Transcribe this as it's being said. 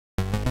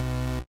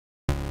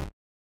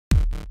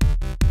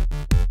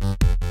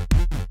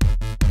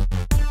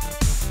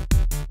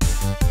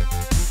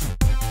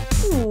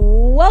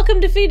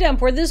Welcome to Feed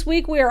Dump, where this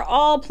week we are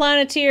all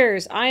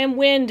Planeteers. I am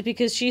Wind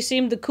because she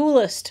seemed the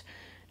coolest.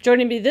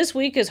 Joining me this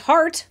week is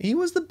Heart. He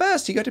was the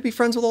best. He got to be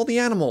friends with all the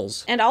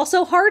animals. And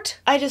also Heart.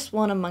 I just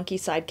want a monkey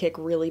sidekick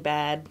really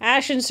bad.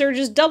 Ash and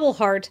Surge's double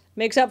Heart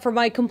makes up for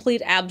my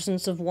complete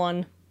absence of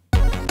one.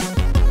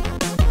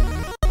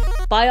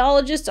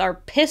 Biologists are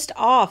pissed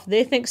off.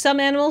 They think some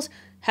animals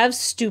have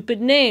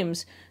stupid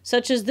names,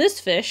 such as this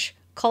fish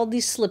called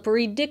the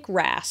slippery dick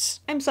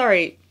wrasse. I'm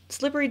sorry,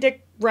 slippery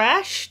dick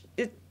rash?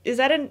 Is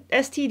that an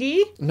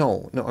STD?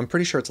 No, I'm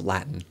pretty sure it's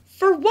Latin.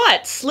 For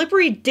what?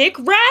 Slippery dick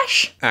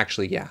rash?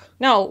 Actually, yeah.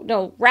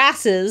 No,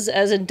 wrasses,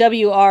 as in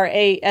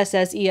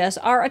W-R-A-S-S-E-S,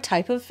 are a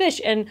type of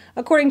fish, and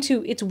according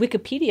to its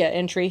Wikipedia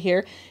entry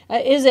here,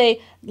 is a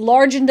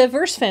large and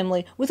diverse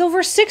family with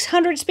over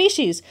 600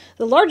 species,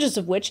 the largest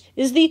of which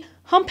is the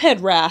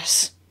humphead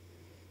wrasse.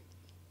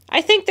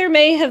 I think there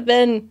may have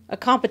been a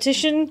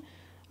competition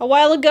a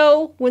while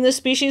ago when the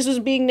species was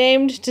being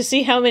named to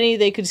see how many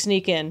they could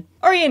sneak in.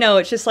 Or,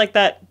 it's just like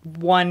that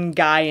one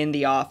guy in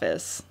the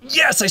office.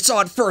 Yes, I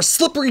saw it first.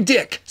 Slippery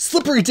dick.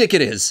 Slippery dick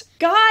it is.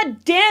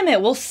 God damn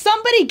it. Will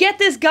somebody get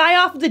this guy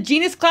off of the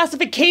genus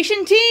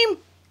classification team?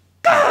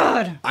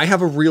 God! I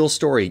have a real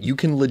story. You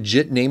can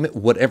legit name it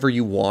whatever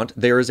you want.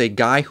 There is a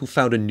guy who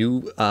found a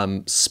new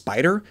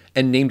spider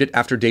and named it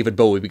after David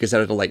Bowie because it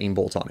had a lightning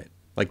bolt on it.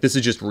 Like, this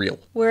is just real.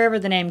 Wherever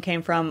the name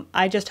came from,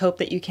 I just hope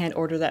that you can't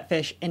order that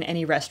fish in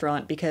any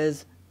restaurant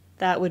because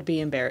that would be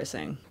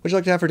embarrassing. What'd you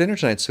like to have for dinner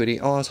tonight, sweetie?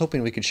 Oh, I was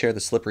hoping we could share the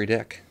slippery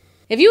dick.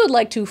 If you would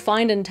like to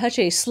find and touch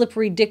a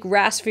slippery dick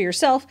wrasse for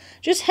yourself,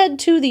 just head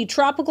to the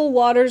tropical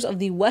waters of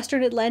the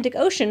western Atlantic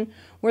Ocean,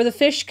 where the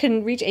fish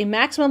can reach a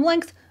maximum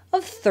length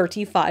of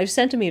 35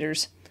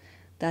 centimeters.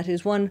 That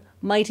is one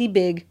mighty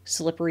big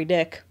slippery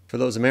dick. For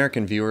those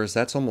American viewers,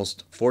 that's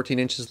almost 14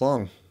 inches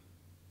long.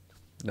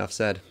 Enough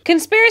said.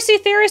 Conspiracy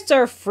theorists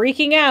are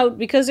freaking out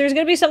because there's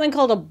going to be something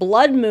called a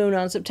blood moon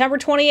on September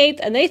 28th,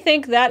 and they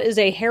think that is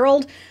a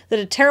herald that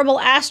a terrible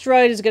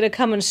asteroid is going to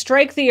come and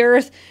strike the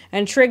Earth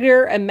and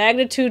trigger a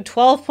magnitude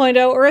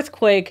 12.0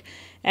 earthquake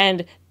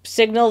and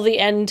signal the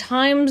end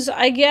times,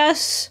 I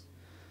guess.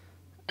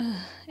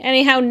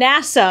 Anyhow,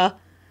 NASA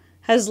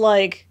has,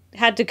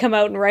 had to come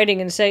out in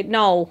writing and say,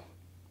 no,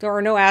 there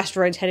are no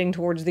asteroids heading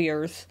towards the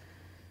Earth.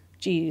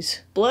 Jeez.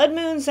 Blood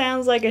Moon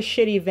sounds like a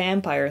shitty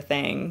vampire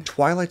thing.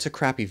 Twilight's a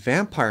crappy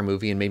vampire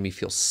movie and made me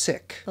feel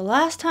sick. The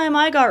last time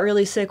I got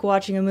really sick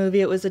watching a movie,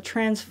 it was the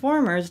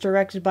Transformers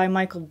directed by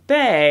Michael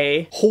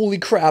Bay. Holy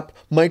crap,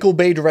 Michael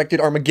Bay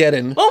directed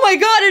Armageddon. Oh my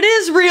god, it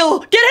is real!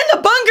 Get in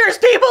the bunkers,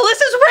 people!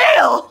 This is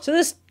real! So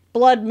this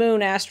blood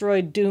moon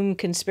asteroid doom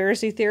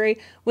conspiracy theory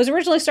was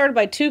originally started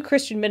by two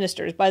Christian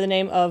ministers by the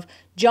name of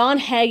John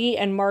Hagee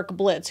and Mark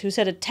Blitz, who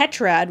said a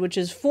tetrad, which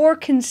is 4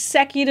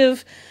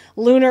 consecutive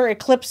lunar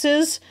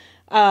eclipses,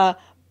 but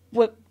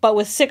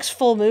with 6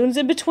 full moons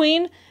in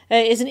between,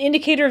 is an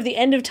indicator of the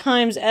end of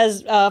times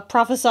as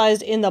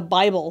prophesized in the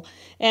Bible.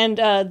 And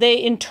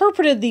they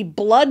interpreted the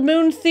blood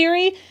moon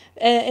theory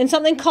in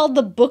something called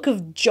the Book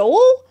of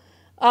Joel,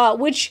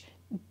 which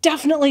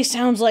definitely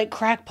sounds like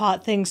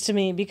crackpot things to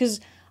me,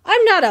 because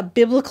I'm not a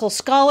biblical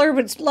scholar,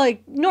 but it's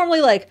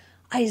normally like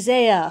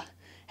Isaiah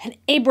and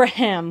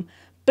Abraham.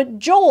 But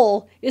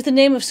Joel is the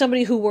name of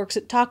somebody who works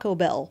at Taco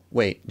Bell.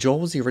 Wait, Joel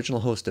was the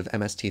original host of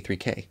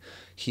MST3K.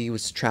 He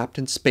was trapped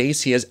in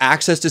space. He has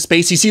access to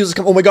space. He sees us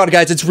come. Oh my god,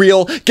 guys, it's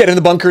real. Get in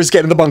the bunkers.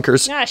 Get in the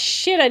bunkers. Ah,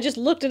 shit, I just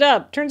looked it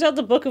up. Turns out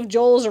the Book of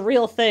Joel is a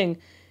real thing.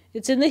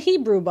 It's in the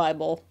Hebrew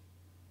Bible.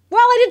 Well,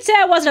 I did say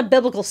I wasn't a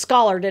biblical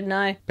scholar, didn't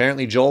I?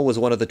 Apparently Joel was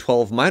one of the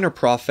 12 minor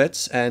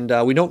prophets, and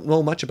we don't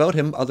know much about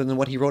him other than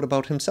what he wrote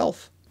about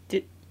himself.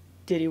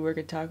 Did he work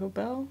at Taco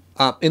Bell?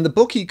 In the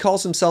book, he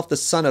calls himself the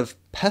son of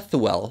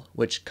Pethuel,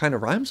 which kind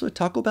of rhymes with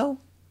Taco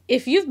Bell.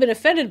 If you've been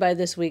offended by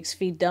this week's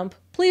Feed Dump,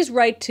 please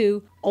write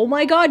to, oh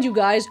my god, you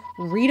guys,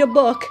 read a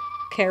book,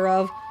 care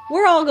of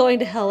We're All Going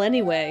to Hell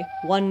Anyway,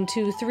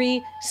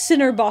 123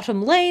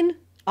 Cinderbottom Lane,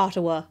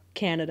 Ottawa,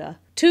 Canada.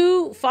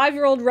 2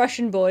 5-year-old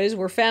Russian boys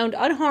were found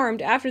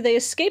unharmed after they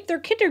escaped their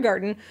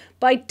kindergarten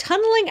by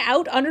tunneling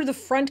out under the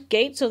front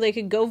gate so they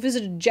could go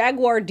visit a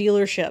Jaguar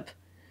dealership.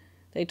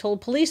 They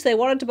told police they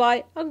wanted to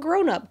buy a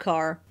grown-up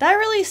car. That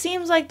really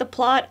seems like the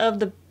plot of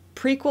the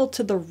prequel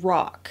to The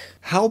Rock.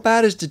 How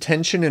bad is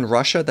detention in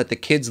Russia that the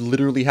kids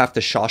literally have to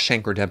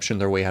Shawshank Redemption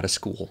their way out of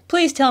school?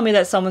 Please tell me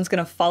that someone's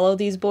gonna follow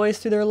these boys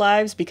through their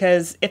lives,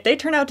 because if they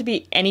turn out to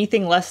be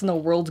anything less than the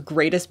world's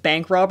greatest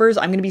bank robbers,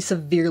 I'm gonna be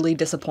severely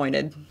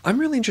disappointed. I'm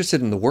really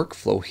interested in the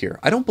workflow here.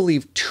 I don't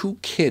believe 2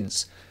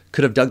 kids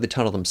could have dug the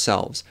tunnel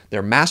themselves.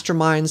 They're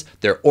masterminds,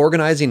 they're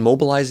organizing,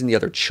 mobilizing the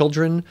other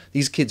children.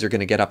 These kids are going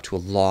to get up to a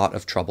lot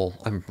of trouble.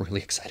 I'm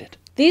really excited.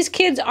 These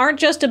kids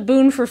aren't just a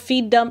boon for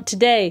Feed Dump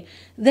today.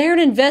 They're an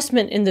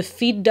investment in the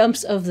Feed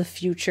Dumps of the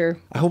future.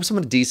 I hope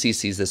someone at DC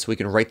sees this so we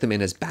can write them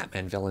in as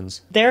Batman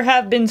villains. There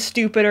have been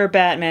stupider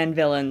Batman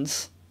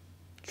villains.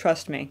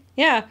 Trust me.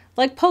 Yeah,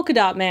 like Polka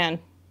Dot Man,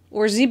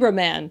 or Zebra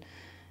Man.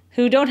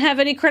 who don't have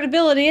any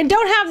credibility and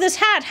don't have this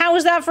hat. How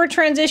is that for a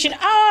transition?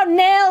 Oh,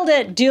 nailed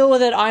it. Deal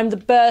with it. I'm the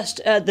best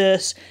at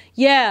this.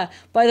 Yeah.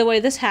 By the way,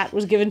 this hat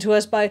was given to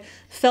us by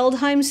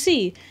Feldheim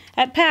C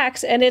at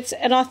PAX, and it's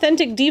an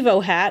authentic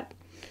Devo hat,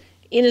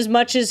 in as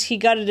much as he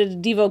got it at a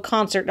Devo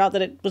concert. Not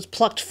that it was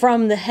plucked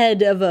from the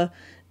head of a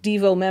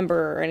Devo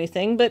member or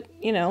anything, but,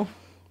 you know,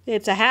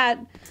 it's a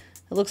hat.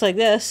 It looks like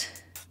this.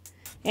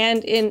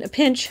 And in a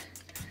pinch,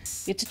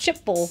 it's a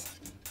chip bowl.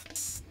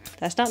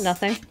 That's not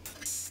nothing.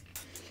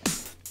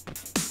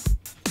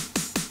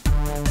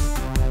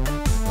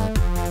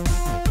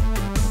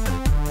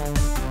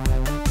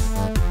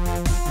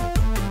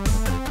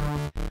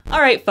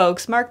 Alright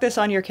folks, mark this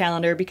on your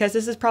calendar because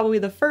this is probably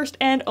the first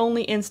and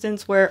only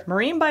instance where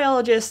marine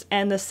biologists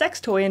and the sex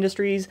toy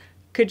industries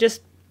could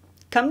just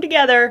come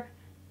together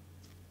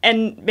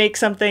and make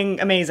something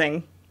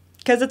amazing.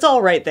 Because it's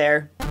all right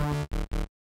there.